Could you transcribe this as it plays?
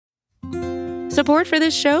Support for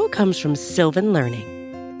this show comes from Sylvan Learning.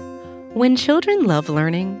 When children love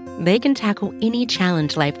learning, they can tackle any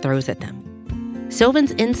challenge life throws at them.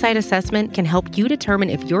 Sylvan's Insight Assessment can help you determine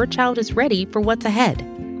if your child is ready for what's ahead.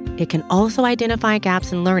 It can also identify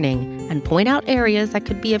gaps in learning and point out areas that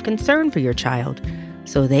could be of concern for your child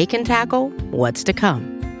so they can tackle what's to come.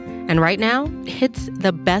 And right now, it's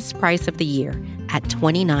the best price of the year at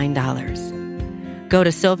 $29. Go to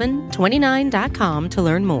sylvan29.com to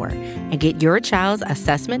learn more and get your child's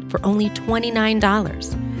assessment for only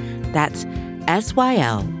 $29. That's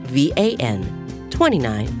SYLVAN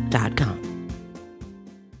 29.com.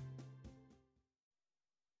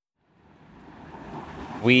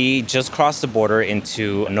 We just crossed the border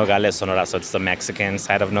into Nogales, Sonora, so it's the Mexican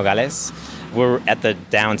side of Nogales. We're at the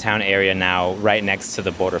downtown area now, right next to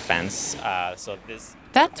the border fence.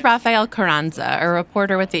 That's Rafael Carranza, a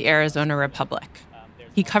reporter with the Arizona Republic.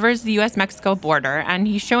 He covers the U.S.-Mexico border, and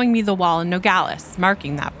he's showing me the wall in Nogales,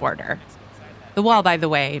 marking that border. The wall, by the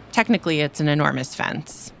way, technically it's an enormous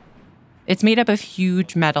fence. It's made up of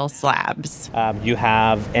huge metal slabs. You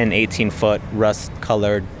have an 18-foot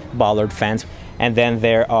rust-colored bollard fence. And then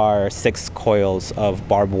there are 6 coils of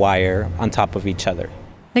barbed wire on top of each other.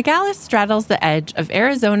 Nogales straddles the edge of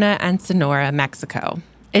Arizona and Sonora, Mexico.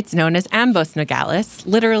 It's known as Ambos Nogales,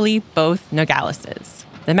 literally both Nogaleses,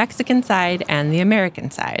 the Mexican side and the American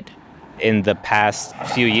side. In the past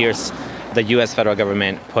few years, the U.S. federal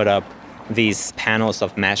government put up these panels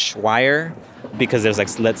of mesh wire because there's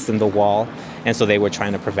slits in the wall. And so they were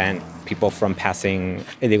trying to prevent people from passing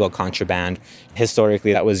illegal contraband.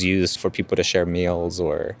 Historically, that was used for people to share meals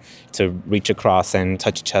or to reach across and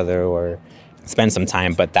touch each other or spend some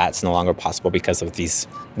time, but that's no longer possible because of these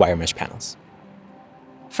wire mesh panels.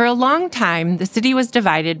 For a long time, the city was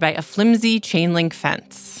divided by a flimsy chain link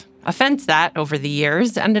fence, a fence that, over the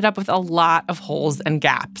years, ended up with a lot of holes and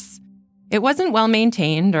gaps. It wasn't well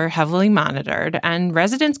maintained or heavily monitored, and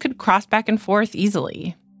residents could cross back and forth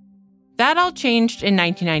easily. That all changed in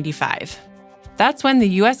 1995. That's when the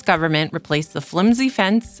U.S. government replaced the flimsy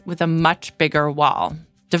fence with a much bigger wall,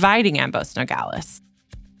 dividing Ambos Nogales.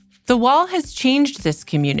 The wall has changed this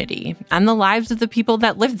community and the lives of the people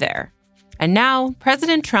that live there. And now,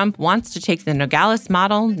 President Trump wants to take the Nogales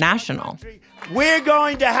model national. We're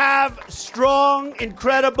going to have strong,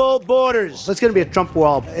 incredible borders. It's going to be a Trump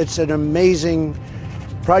wall. It's an amazing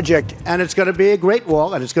project, and it's going to be a great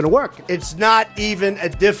wall, and it's going to work. It's not even a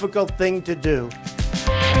difficult thing to do.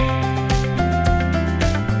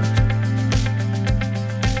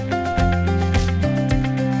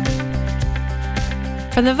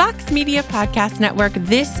 For the Vox Media Podcast Network,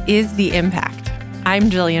 this is The Impact.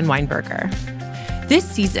 I'm Jillian Weinberger. This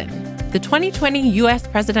season, the 2020 U.S.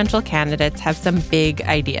 presidential candidates have some big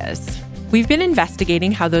ideas. We've been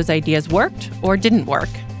investigating how those ideas worked or didn't work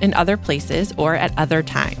in other places or at other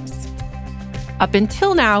times. Up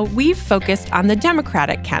until now, we've focused on the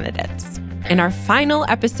Democratic candidates. In our final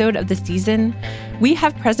episode of the season, we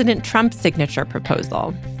have President Trump's signature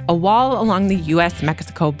proposal, a wall along the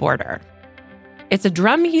U.S.-Mexico border. It's a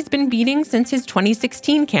drum he's been beating since his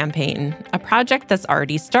 2016 campaign, a project that's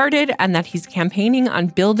already started and that he's campaigning on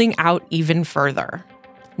building out even further.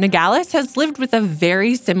 Nogales has lived with a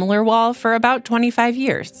very similar wall for about 25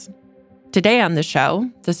 years. Today on the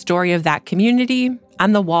show, the story of that community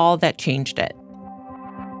and the wall that changed it.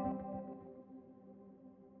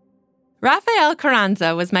 Rafael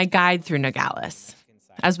Carranza was my guide through Nogales.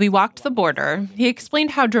 As we walked the border, he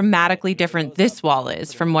explained how dramatically different this wall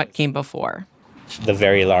is from what came before. The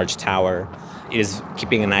very large tower is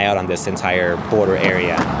keeping an eye out on this entire border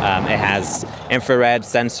area. It has infrared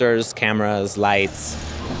sensors, cameras, lights.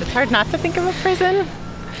 It's hard not to think of a prison.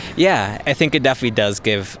 Yeah, I think it definitely does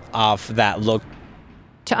give off that look.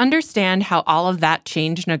 To understand how all of that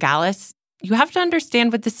changed Nogales, you have to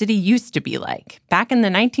understand what the city used to be like back in the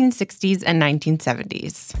 1960s and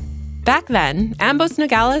 1970s. Back then, Ambos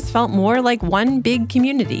Nogales felt more like one big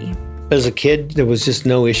community. As a kid, there was just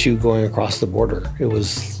no issue going across the border. It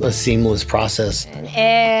was a seamless process. And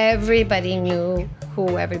everybody knew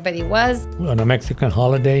who everybody was. On a Mexican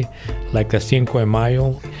holiday, like the Cinco de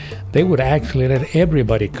Mayo, they would actually let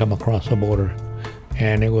everybody come across the border.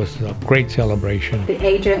 And it was a great celebration. The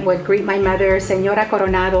agent would greet my mother, Señora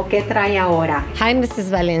Coronado, ¿qué trae ahora? Hi, Mrs.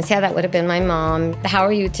 Valencia. That would have been my mom. How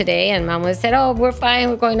are you today? And mom would have said, oh, we're fine.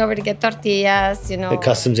 We're going over to get tortillas, you know. The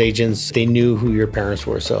customs agents, they knew who your parents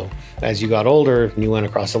were. So as you got older and you went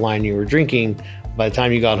across the line, you were drinking. By the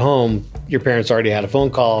time you got home, your parents already had a phone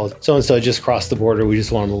call. So-and-so just crossed the border. We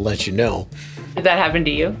just wanted to let you know. Did that happen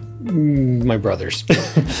to you? My brothers. I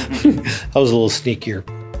was a little sneakier.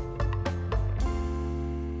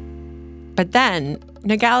 But then,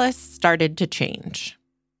 Nogales started to change.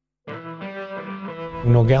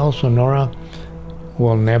 Nogales, Sonora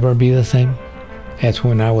will never be the same as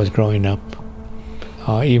when I was growing up.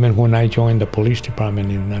 Even when I joined the police department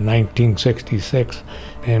in 1966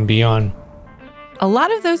 and beyond. A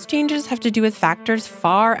lot of those changes have to do with factors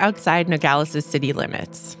far outside Nogales' city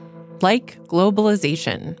limits, like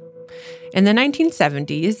globalization. In the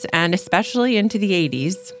 1970s, and especially into the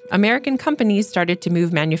 80s, American companies started to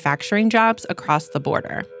move manufacturing jobs across the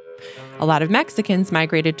border. A lot of Mexicans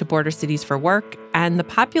migrated to border cities for work, and the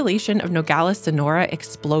population of Nogales, Sonora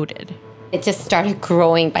exploded. It just started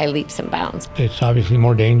growing by leaps and bounds. It's obviously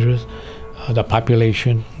more dangerous, the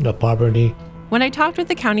population, the poverty. When I talked with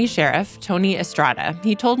the county sheriff, Tony Estrada,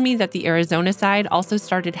 he told me that the Arizona side also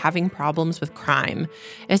started having problems with crime,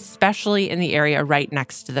 especially in the area right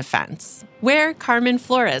next to the fence, where Carmen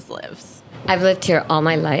Flores lives. I've lived here all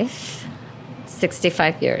my life,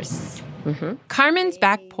 65 years. Mm-hmm. Carmen's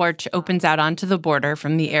back porch opens out onto the border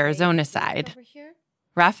from the Arizona side.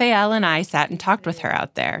 Rafael and I sat and talked with her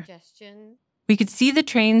out there. We could see the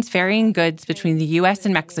trains ferrying goods between the U.S.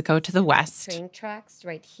 and Mexico to the west, Train tracks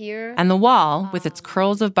right here. and the wall, with its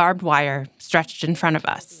curls of barbed wire, stretched in front of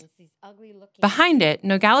us. Behind it,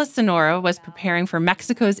 Nogales, Sonora was preparing for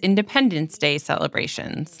Mexico's Independence Day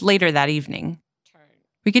celebrations later that evening.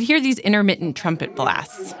 We could hear these intermittent trumpet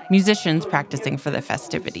blasts, musicians practicing for the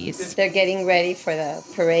festivities. They're getting ready for the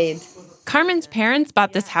parade. Carmen's parents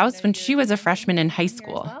bought this house when she was a freshman in high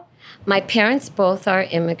school. My parents both are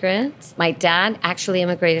immigrants. My dad actually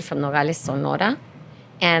immigrated from Nogales, Sonora,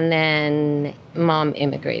 and then mom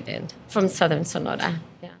immigrated from southern Sonora.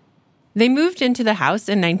 Yeah. They moved into the house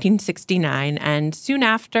in 1969, and soon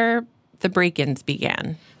after, the break-ins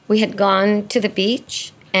began. We had gone to the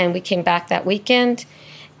beach, and we came back that weekend,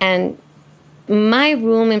 and my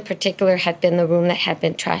room in particular had been the room that had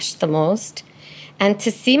been trashed the most. And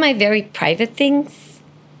to see my very private things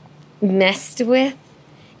messed with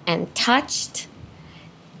and touched,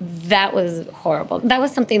 that was horrible. That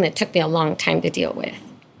was something that took me a long time to deal with.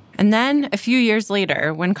 And then, a few years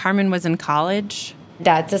later, when Carmen was in college...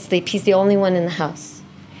 Dad's asleep. He's the only one in the house,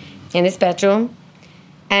 in his bedroom.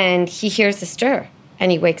 And he hears a stir.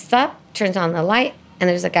 And he wakes up, turns on the light, and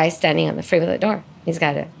there's a guy standing on the frame of the door. He's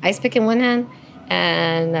got an ice pick in one hand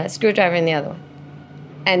and a screwdriver in the other one.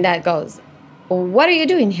 And Dad goes, "What are you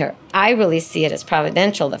doing here?" I really see it as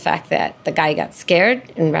providential, the fact that the guy got scared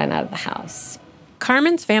and ran out of the house.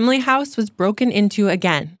 Carmen's family house was broken into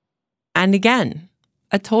again and again,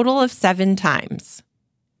 a total of 7 times.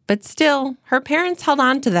 But still, her parents held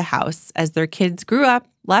on to the house as their kids grew up,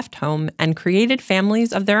 left home, and created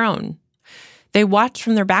families of their own. They watched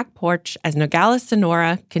from their back porch as Nogales,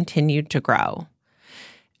 Sonora continued to grow.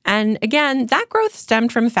 And again, that growth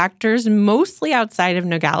stemmed from factors mostly outside of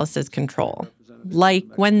Nogales' control, like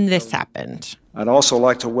when this happened. I'd also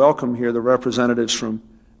like to welcome here the representatives from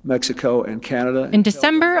Mexico and Canada. In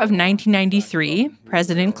December of 1993,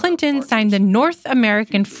 President Clinton signed the North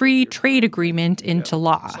American Free Trade Agreement into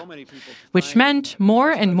law, which meant more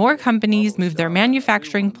and more companies moved their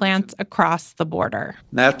manufacturing plants across the border.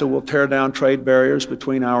 NAFTA will tear down trade barriers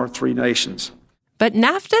between our 3 nations. But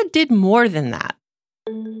NAFTA did more than that.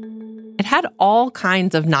 It had all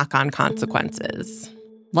kinds of knock-on consequences,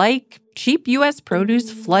 like cheap U.S.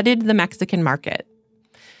 produce flooded the Mexican market.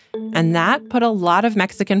 And that put a lot of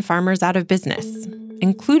Mexican farmers out of business,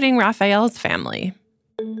 including Rafael's family.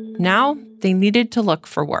 Now they needed to look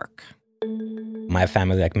for work. My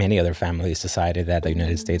family, like many other families, decided that the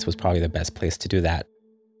United States was probably the best place to do that.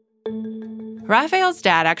 Rafael's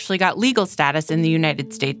dad actually got legal status in the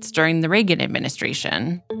United States during the Reagan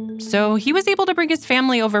administration. So he was able to bring his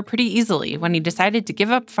family over pretty easily when he decided to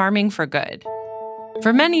give up farming for good.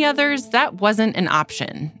 For many others, that wasn't an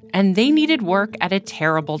option, and they needed work at a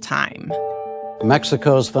terrible time.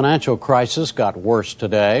 Mexico's financial crisis got worse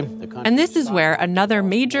today. And this is where another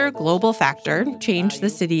major global factor changed the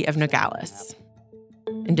city of Nogales.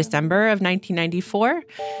 In December of 1994,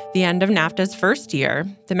 the end of NAFTA's first year,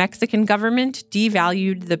 the Mexican government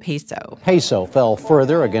devalued the peso. Peso fell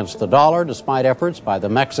further against the dollar despite efforts by the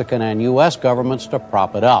Mexican and U.S. governments to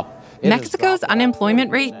prop it up. Mexico's unemployment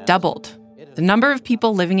rate doubled. The number of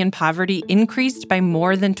people living in poverty increased by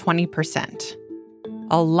more than 20%.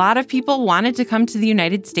 A lot of people wanted to come to the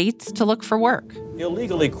United States to look for work.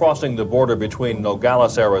 Illegally crossing the border between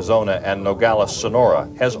Nogales, Arizona and Nogales, Sonora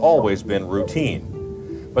has always been routine.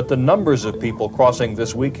 But the numbers of people crossing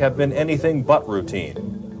this week have been anything but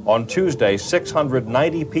routine. On Tuesday,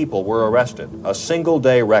 690 people were arrested, a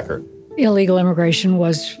single-day record. Illegal immigration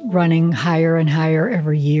was running higher and higher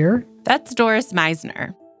every year. That's Doris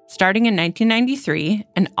Meisner. starting in 1993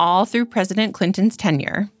 and all through President Clinton's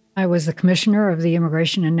tenure. I was the commissioner of the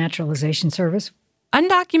Immigration and Naturalization Service.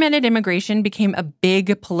 Undocumented immigration became a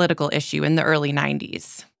big political issue in the early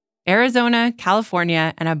 90s. Arizona,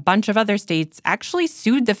 California, and a bunch of other states actually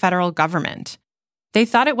sued the federal government. They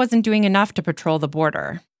thought it wasn't doing enough to patrol the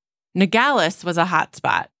border. Nogales was a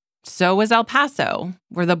hotspot. So was El Paso,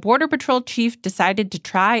 where the Border Patrol chief decided to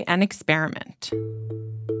try an experiment.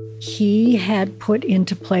 He had put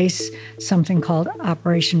into place something called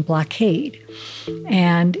Operation Blockade.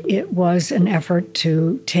 And it was an effort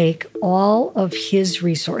to take all of his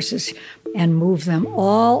resources and move them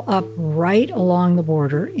all up right along the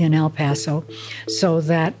border in El Paso so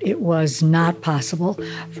that it was not possible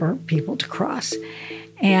for people to cross.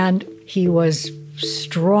 And he was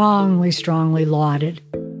strongly, strongly lauded.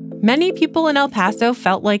 Many people in El Paso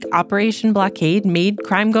felt like Operation Blockade made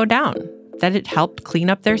crime go down, that it helped clean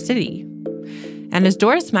up their city. And as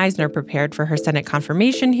Doris Meisner prepared for her Senate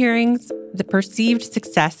confirmation hearings, the perceived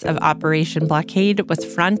success of Operation Blockade was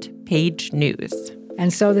front-page news.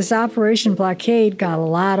 And so this Operation Blockade got a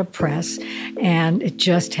lot of press, and it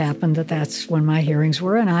just happened that that's when my hearings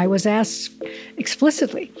were, and I was asked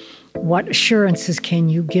explicitly, what assurances can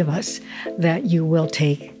you give us that you will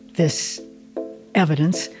take this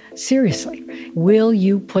evidence seriously? Will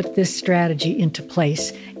you put this strategy into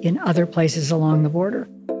place in other places along the border?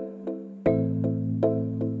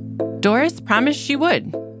 Doris promised she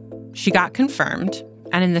would. She got confirmed,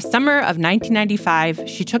 and in the summer of 1995,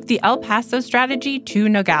 she took the El Paso strategy to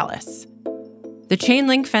Nogales. The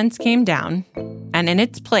chain-link fence came down, and in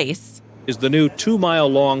its place is the new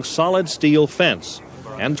 2-mile-long solid steel fence,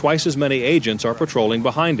 and twice as many agents are patrolling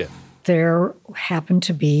behind it. There happened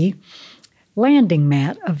to be landing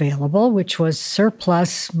mat available, which was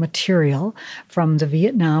surplus material from the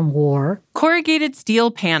Vietnam War. Corrugated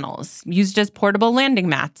steel panels used as portable landing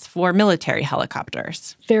mats for military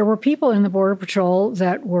helicopters. There were people in the Border Patrol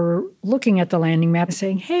that were looking at the landing mat and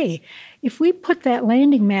saying, hey, if we put that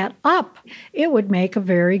landing mat up, it would make a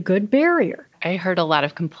very good barrier. I heard a lot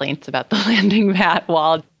of complaints about the landing mat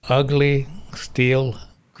wall. Ugly steel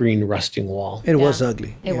green rusting wall. It was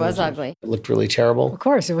ugly. It was ugly. It looked really terrible. Of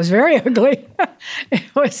course, it was very ugly.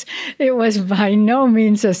 It was by no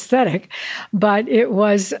means aesthetic, but it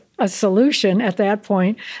was a solution at that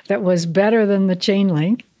point that was better than the chain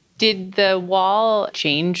link. Did the wall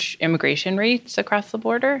change immigration rates across the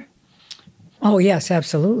border? Oh, yes,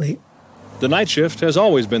 absolutely. The night shift has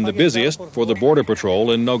always been the busiest for the Border Patrol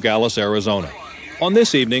in Nogales, Arizona. On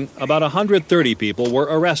this evening, about 130 people were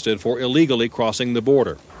arrested for illegally crossing the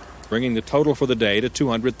border, bringing the total for the day to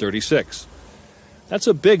 236. That's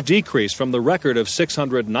a big decrease from the record of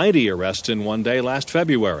 690 arrests in one day last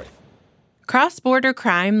February. Cross-border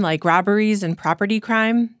crime like robberies and property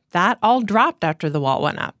crime, that all dropped after the wall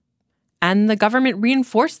went up. And the government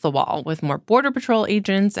reinforced the wall with more Border Patrol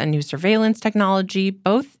agents and new surveillance technology,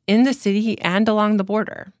 both in the city and along the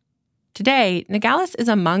border. Today, Nogales is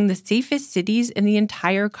among the safest cities in the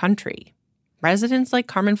entire country. Residents like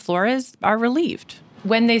Carmen Flores are relieved.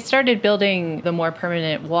 When they started building the more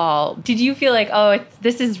permanent wall, did you feel like,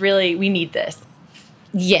 this is really, we need this?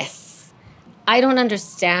 Yes. I don't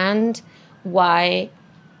understand why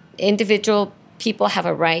individual people have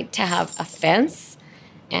a right to have a fence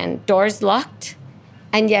and doors locked,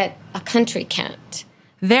 and yet a country can't.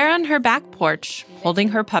 There on her back porch, holding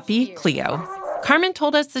her puppy, Cleo, Carmen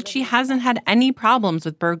told us that she hasn't had any problems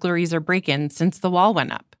with burglaries or break-ins since the wall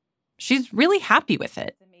went up. She's really happy with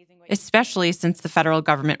it, especially since the federal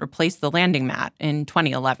government replaced the landing mat in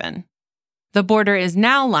 2011. The border is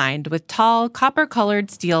now lined with tall, copper-colored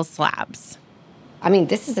steel slabs. I mean,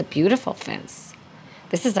 this is a beautiful fence.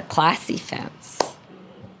 This is a classy fence.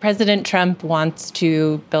 President Trump wants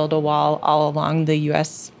to build a wall all along the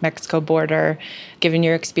U.S.-Mexico border. Given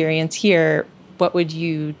your experience here, what would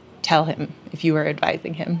you tell him if you were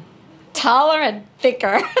advising him? Taller and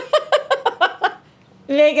thicker.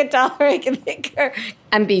 Make it taller, make it thicker.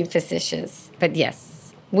 I'm being facetious, but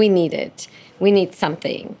yes, we need it. We need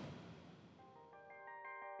something.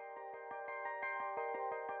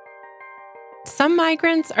 Some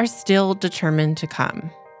migrants are still determined to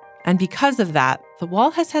come. And because of that, the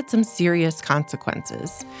wall has had some serious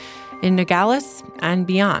consequences in Nogales and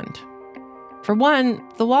beyond. For one,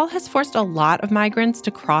 the wall has forced a lot of migrants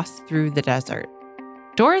to cross through the desert.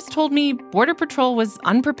 Doris told me Border Patrol was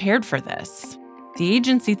unprepared for this. The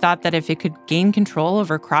agency thought that if it could gain control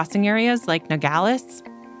over crossing areas like Nogales,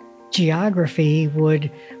 geography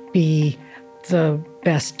would be the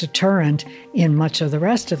best deterrent in much of the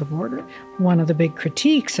rest of the border. One of the big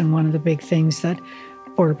critiques and one of the big things that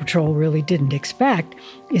Border Patrol really didn't expect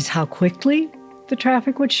is how quickly the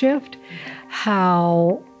traffic would shift,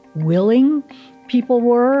 how willing people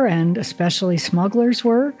were, and especially smugglers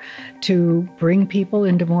were, to bring people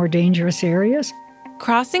into more dangerous areas.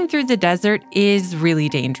 Crossing through the desert is really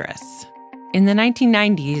dangerous. In the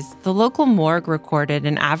 1990s, the local morgue recorded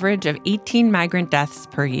an average of 18 migrant deaths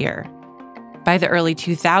per year. By the early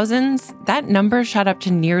 2000s, that number shot up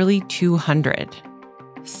to nearly 200.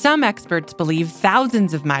 Some experts believe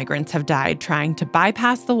thousands of migrants have died trying to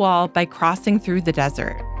bypass the wall by crossing through the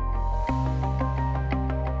desert.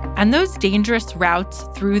 And those dangerous routes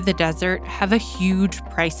through the desert have a huge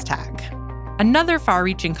price tag. Another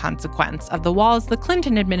far-reaching consequence of the walls the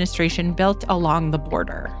Clinton administration built along the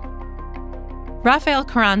border. Rafael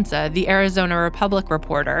Carranza, the Arizona Republic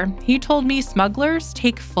reporter, he told me smugglers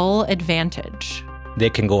take full advantage. They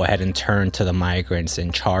can go ahead and turn to the migrants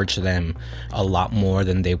and charge them a lot more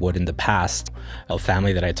than they would in the past. A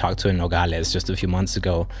family that I talked to in Nogales just a few months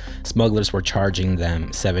ago, smugglers were charging them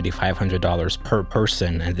 $7,500 per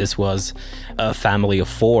person, and this was a family of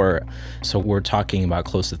 4. So we're talking about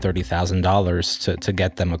close to $30,000 to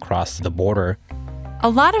get them across the border. A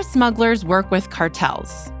lot of smugglers work with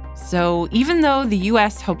cartels. So even though the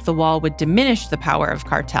U.S. hoped the wall would diminish the power of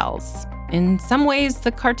cartels, in some ways,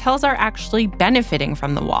 the cartels are actually benefiting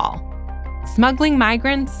from the wall. Smuggling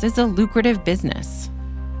migrants is a lucrative business.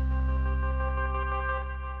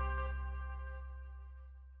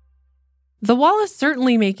 The wall is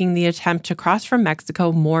certainly making the attempt to cross from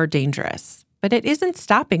Mexico more dangerous, but it isn't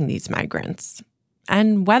stopping these migrants.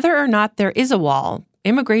 And whether or not there is a wall,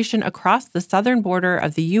 immigration across the southern border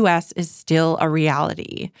of the U.S. is still a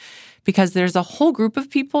reality, because there's a whole group of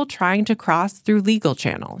people trying to cross through legal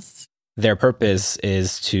channels. Their purpose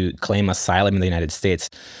is to claim asylum in the United States.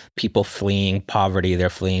 People fleeing poverty, they're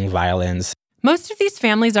fleeing violence. Most of these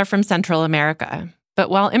families are from Central America. But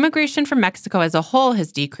while immigration from Mexico as a whole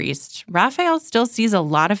has decreased, Rafael still sees a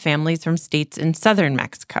lot of families from states in southern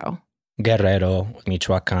Mexico. Guerrero,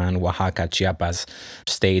 Michoacan, Oaxaca, Chiapas,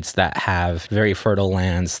 states that have very fertile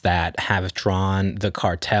lands that have drawn the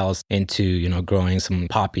cartels into, growing some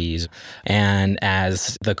poppies. And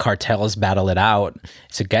as the cartels battle it out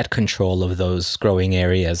to get control of those growing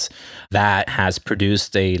areas, that has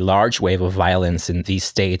produced a large wave of violence in these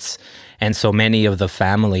states. And so many of the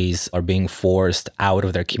families are being forced out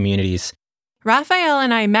of their communities. Rafael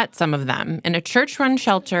and I met some of them in a church-run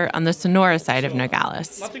shelter on the Sonora side of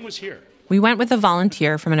Nogales. Nothing was here. We went with a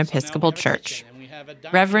volunteer from an Episcopal church,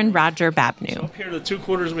 Reverend Roger Babnew. So up here, the 2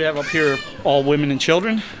 quarters we have up here, all women and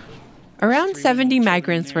children. Around 70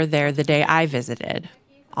 migrants were there the day I visited.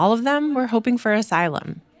 All of them were hoping for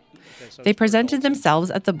asylum. They presented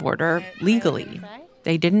themselves at the border legally.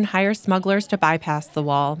 They didn't hire smugglers to bypass the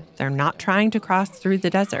wall. They're not trying to cross through the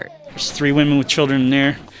desert. There's 3 women with children in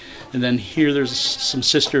there. And then here there's some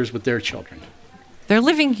sisters with their children. They're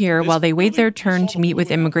living here while they wait their turn to meet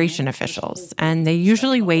with immigration officials, and they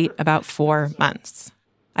usually wait about 4 months.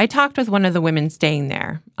 I talked with one of the women staying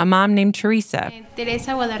there, a mom named Teresa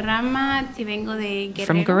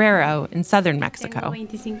from Guerrero in southern Mexico.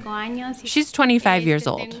 She's 25 years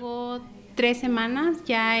old.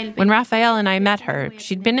 When Rafael and I met her,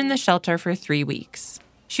 she'd been in the shelter for 3 weeks.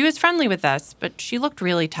 She was friendly with us, but she looked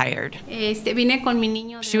really tired.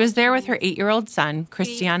 She was there with her 8-year-old son,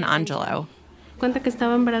 Christian Angelo.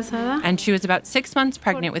 And she was about 6 months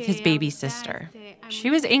pregnant with his baby sister. She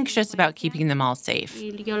was anxious about keeping them all safe.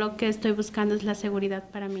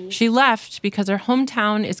 She left because her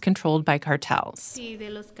hometown is controlled by cartels.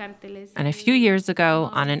 And a few years ago,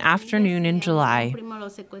 on an afternoon in July,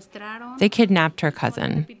 they kidnapped her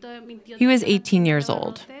cousin. He was 18 years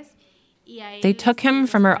old. They took him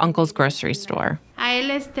from her uncle's grocery store.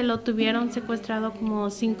 The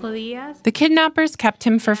kidnappers kept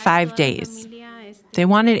him for 5 days. They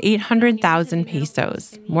wanted 800,000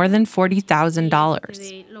 pesos, more than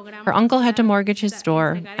 $40,000. Her uncle had to mortgage his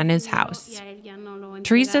store and his house.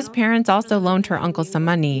 Teresa's parents also loaned her uncle some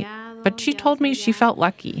money, but she told me she felt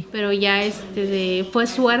lucky.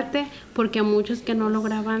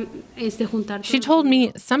 She told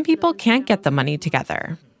me some people can't get the money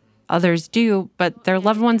together. Others do, but their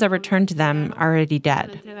loved ones are returned to them already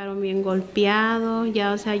dead.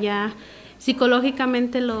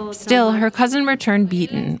 Still, her cousin returned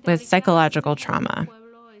beaten with psychological trauma.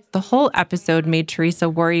 The whole episode made Teresa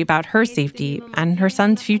worry about her safety and her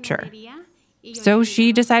son's future. So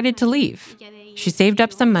she decided to leave. She saved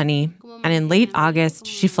up some money, and in late August,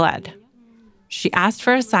 she fled. She asked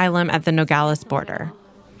for asylum at the Nogales border.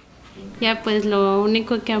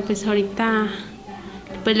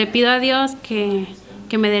 Le pido a Dios que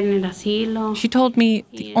que me den el asilo. She told me,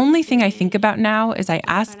 the only thing I think about now is I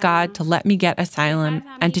ask God to let me get asylum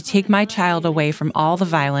and to take my child away from all the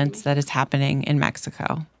violence that is happening in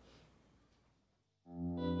Mexico.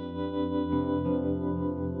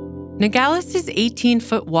 Nogales'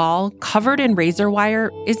 18-foot wall, covered in razor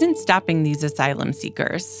wire, isn't stopping these asylum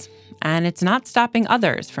seekers. And it's not stopping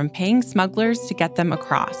others from paying smugglers to get them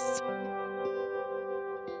across.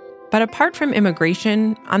 But apart from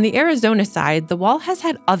immigration, on the Arizona side, the wall has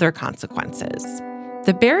had other consequences.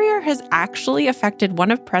 The barrier has actually affected one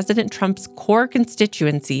of President Trump's core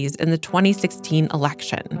constituencies in the 2016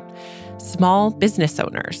 election: small business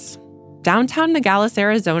owners. Downtown Nogales,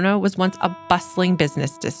 Arizona was once a bustling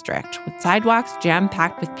business district with sidewalks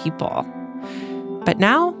jam-packed with people. But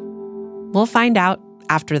now, we'll find out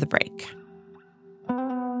after the break.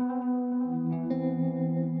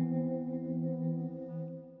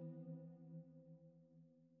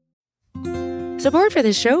 Support for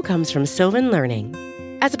this show comes from Sylvan Learning.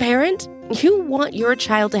 As a parent, you want your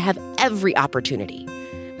child to have every opportunity,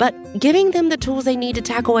 but giving them the tools they need to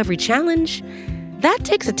tackle every challenge, that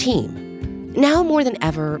takes a team. Now more than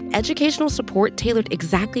ever, educational support tailored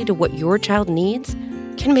exactly to what your child needs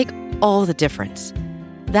can make all the difference.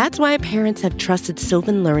 That's why parents have trusted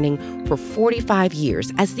Sylvan Learning for 45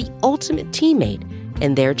 years as the ultimate teammate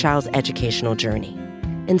in their child's educational journey,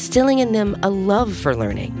 instilling in them a love for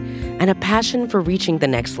learning and a passion for reaching the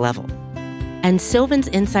next level. And Sylvan's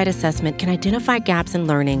Insight Assessment can identify gaps in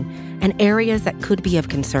learning and areas that could be of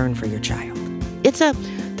concern for your child. It's a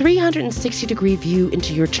 360-degree view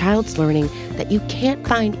into your child's learning that you can't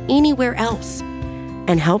find anywhere else,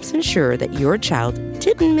 and helps ensure that your child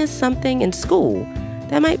didn't miss something in school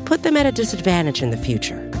that might put them at a disadvantage in the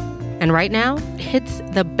future. And right now, it's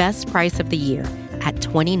the best price of the year at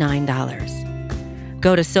 $29.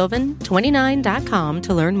 Go to sylvan29.com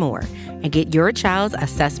to learn more and get your child's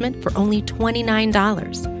assessment for only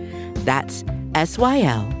 $29. That's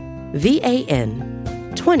SYLVAN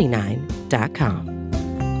 29.com.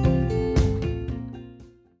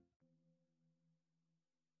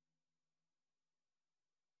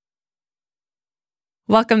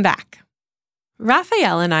 Welcome back.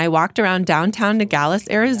 Raphael and I walked around downtown Nogales,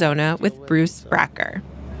 Arizona with Bruce Bracker.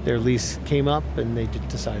 Their lease came up and they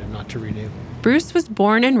decided not to renew. Bruce was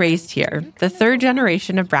born and raised here, the third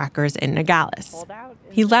generation of Brackers in Nogales.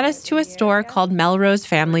 He led us to a store called Melrose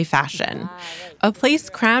Family Fashion, a place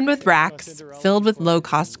crammed with racks filled with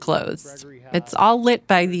low-cost clothes. It's all lit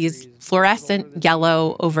by these fluorescent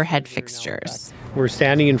yellow overhead fixtures. We're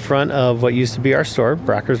standing in front of what used to be our store,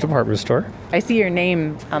 Bracker's Department Store. I see your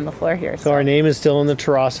name on the floor here. So our name is still in the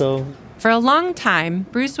terrazzo. For a long time,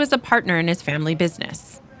 Bruce was a partner in his family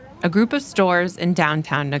business, a group of stores in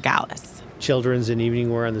downtown Nogales. Children's and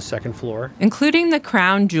evening wear on the second floor, including the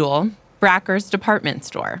crown jewel, Bracker's Department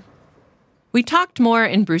Store. We talked more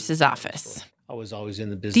in Bruce's office. I was always in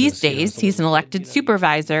the business. These days, he's an elected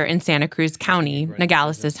supervisor in Santa Cruz County,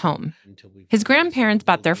 Nogales' home. His grandparents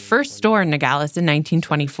bought their first store in Nogales in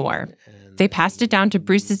 1924. They passed it down to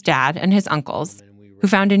Bruce's dad and his uncles, who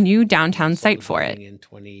found a new downtown site for it.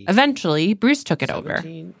 Eventually, Bruce took it over.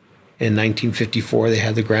 In 1954, they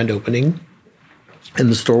had the grand opening, and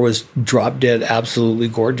the store was drop dead absolutely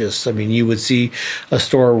gorgeous. I mean, you would see a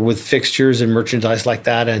store with fixtures and merchandise like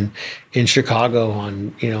that and in Chicago,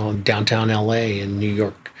 on, downtown LA and New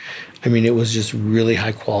York. I mean, it was just really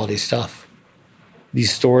high quality stuff.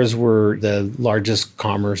 These stores were the largest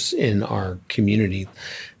commerce in our community.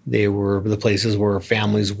 They were the places where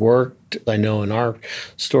families worked. I know in our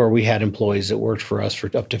store, we had employees that worked for us for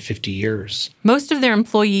up to 50 years. Most of their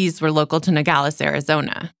employees were local to Nogales,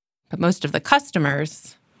 Arizona. But most of the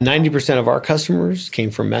customers... 90% of our customers came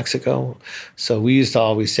from Mexico. So we used to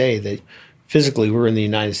always say that physically we're in the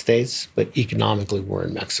United States, but economically we're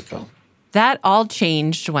in Mexico. That all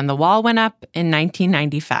changed when the wall went up in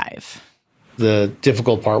 1995. The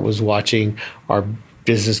difficult part was watching our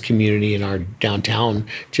business community in our downtown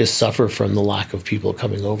just suffer from the lack of people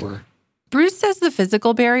coming over. Bruce says the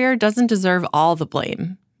physical barrier doesn't deserve all the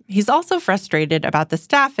blame. He's also frustrated about the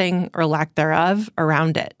staffing, or lack thereof,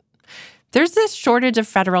 around it. There's this shortage of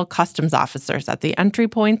federal customs officers at the entry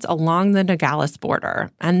points along the Nogales border,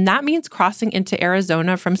 and that means crossing into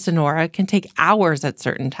Arizona from Sonora can take hours at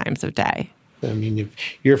certain times of day. I mean, if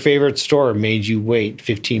your favorite store made you wait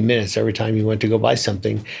 15 minutes every time you went to go buy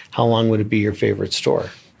something, how long would it be your favorite store?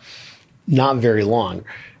 Not very long.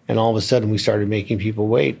 And all of a sudden, we started making people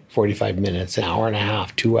wait 45 minutes, an hour and a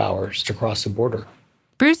half, 2 hours to cross the border.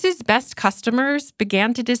 Bruce's best customers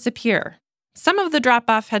began to disappear. Some of the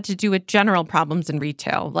drop-off had to do with general problems in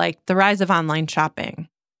retail, like the rise of online shopping.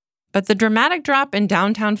 But the dramatic drop in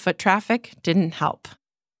downtown foot traffic didn't help.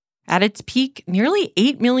 At its peak, nearly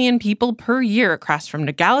 8 million people per year crossed from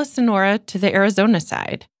Nogales, Sonora to the Arizona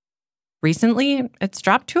side. Recently, it's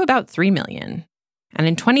dropped to about 3 million. And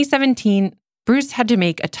in 2017, Bruce had to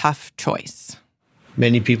make a tough choice.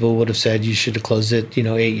 Many people would have said you should have closed it,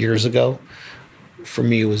 8 years ago. For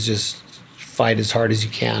me, it was just fight as hard as you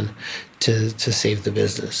can to save the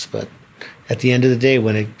business. But at the end of the day,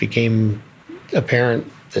 when it became apparent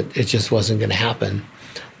that it just wasn't going to happen,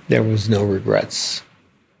 there was no regrets.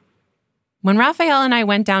 When Rafael and I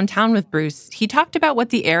went downtown with Bruce, he talked about what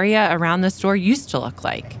the area around the store used to look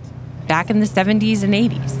like back in the 70s and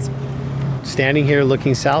 80s. Standing here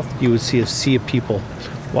looking south, you would see a sea of people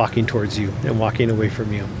walking towards you and walking away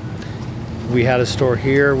from you. We had a store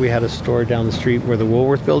here, we had a store down the street where the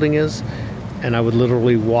Woolworth building is, and I would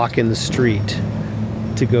literally walk in the street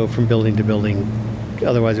to go from building to building.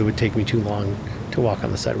 Otherwise, it would take me too long to walk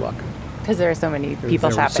on the sidewalk. Because there are so many people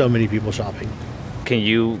shopping. There were so many people shopping. Can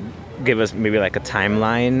you give us maybe like a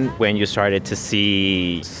timeline when you started to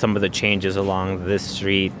see some of the changes along this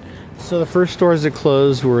street? So the first stores that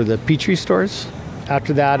closed were the Petrie stores.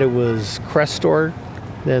 After that, it was Crest store.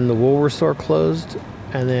 Then the Woolworth store closed.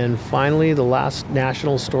 And then finally, the last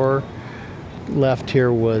national store left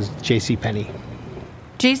here was JCPenney.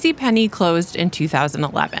 JCPenney closed in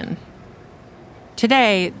 2011.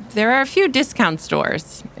 Today, there are a few discount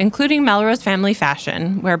stores, including Melrose Family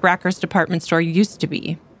Fashion, where Bracker's department store used to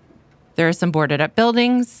be. There are some boarded-up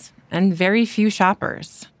buildings and very few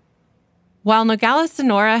shoppers. While Nogales,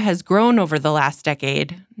 Sonora has grown over the last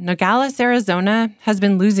decade, Nogales, Arizona has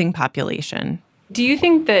been losing population. Do you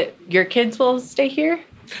think that your kids will stay here?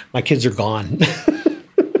 My kids are gone.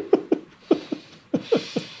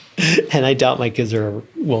 And I doubt my kids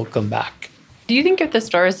will come back. Do you think if the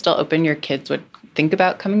store is still open, your kids would think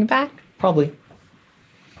about coming back? Probably.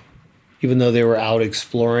 Even though they were out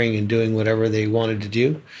exploring and doing whatever they wanted to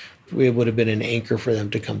do, it would have been an anchor for them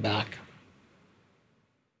to come back.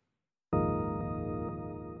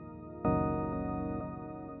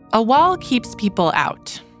 A wall keeps people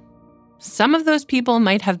out. Some of those people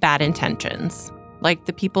might have bad intentions, like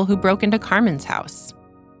the people who broke into Carmen's house.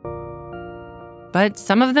 But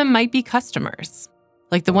some of them might be customers,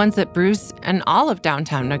 like the ones that Bruce and all of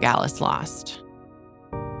downtown Nogales lost.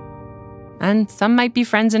 And some might be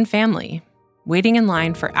friends and family, waiting in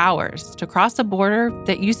line for hours to cross a border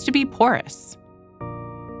that used to be porous.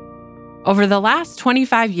 Over the last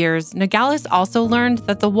 25 years, Nogales also learned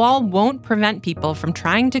that the wall won't prevent people from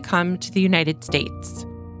trying to come to the United States.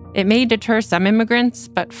 It may deter some immigrants,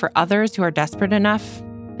 but for others who are desperate enough,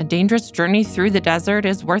 a dangerous journey through the desert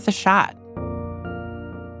is worth a shot.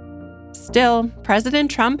 Still,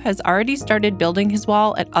 President Trump has already started building his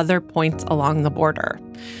wall at other points along the border.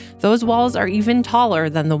 Those walls are even taller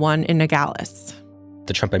than the one in Nogales.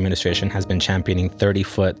 The Trump administration has been championing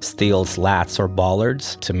 30-foot steel slats or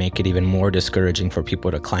bollards to make it even more discouraging for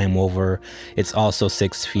people to climb over. It's also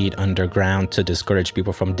 6 feet underground to discourage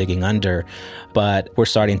people from digging under. But we're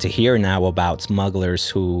starting to hear now about smugglers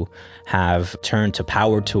who have turned to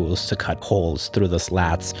power tools to cut holes through the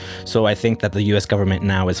slats. So I think that the U.S. government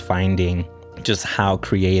now is finding just how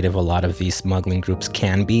creative a lot of these smuggling groups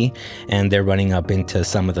can be, and they're running up into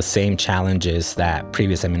some of the same challenges that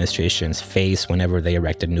previous administrations faced whenever they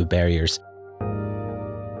erected new barriers.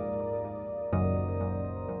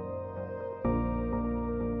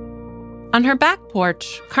 On her back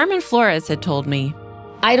porch, Carmen Flores had told me,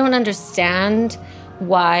 I don't understand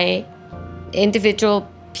why individual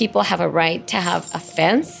people have a right to have a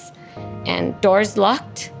fence and doors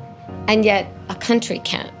locked, and yet a country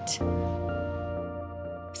can't.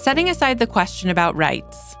 Setting aside the question about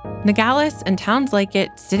rights, Nogales and towns like it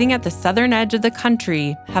sitting at the southern edge of the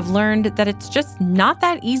country have learned that it's just not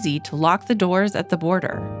that easy to lock the doors at the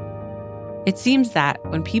border. It seems that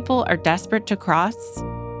when people are desperate to cross,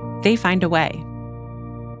 they find a way.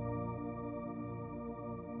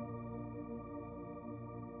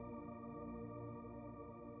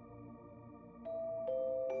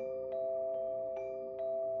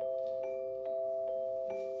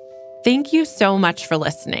 Thank you so much for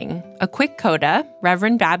listening. A quick coda,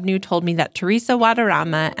 Reverend Babnew told me that Teresa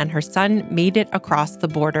Guadarrama and her son made it across the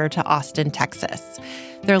border to Austin, Texas.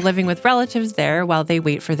 They're living with relatives there while they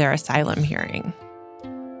wait for their asylum hearing.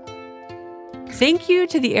 Thank you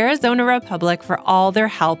to the Arizona Republic for all their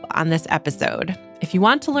help on this episode. If you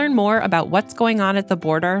want to learn more about what's going on at the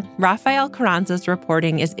border, Rafael Carranza's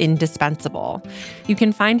reporting is indispensable. You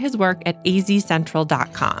can find his work at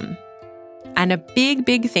azcentral.com. And a big,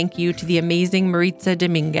 big thank you to the amazing Maritza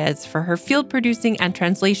Dominguez for her field producing and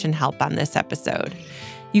translation help on this episode.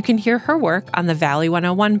 You can hear her work on the Valley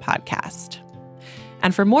 101 podcast.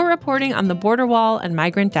 And for more reporting on the border wall and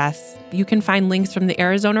migrant deaths, you can find links from the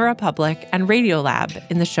Arizona Republic and Radiolab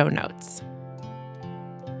in the show notes.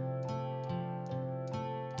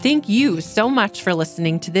 Thank you so much for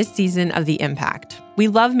listening to this season of The Impact. We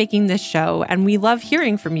love making this show, and we love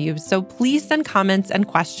hearing from you, so please send comments and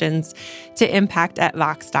questions to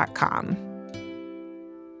impact@vox.com.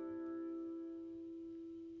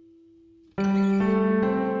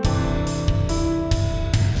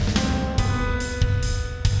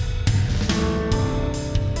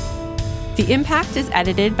 The Impact is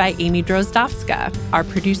edited by Amy Drozdowska. Our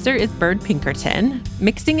producer is Bird Pinkerton.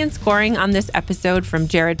 Mixing and scoring on this episode from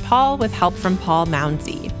Jared Paul with help from Paul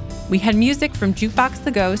Mounsey. We had music from Jukebox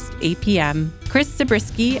the Ghost, APM, Chris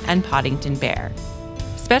Zabriskie, and Poddington Bear.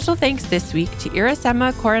 Special thanks this week to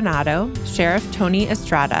Iracema Coronado, Sheriff Tony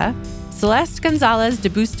Estrada, Celeste Gonzalez de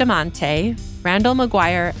Bustamante, Randall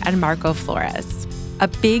McGuire, and Marco Flores. A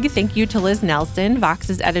big thank you to Liz Nelson,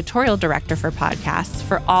 Vox's editorial director for podcasts,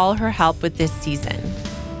 for all her help with this season.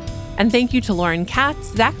 And thank you to Lauren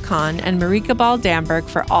Katz, Zach Kahn, and Marika Ball-Damberg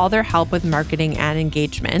for all their help with marketing and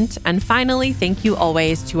engagement. And finally, thank you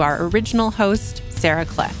always to our original host, Sarah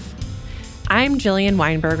Cliff. I'm Jillian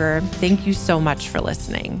Weinberger. Thank you so much for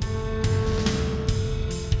listening.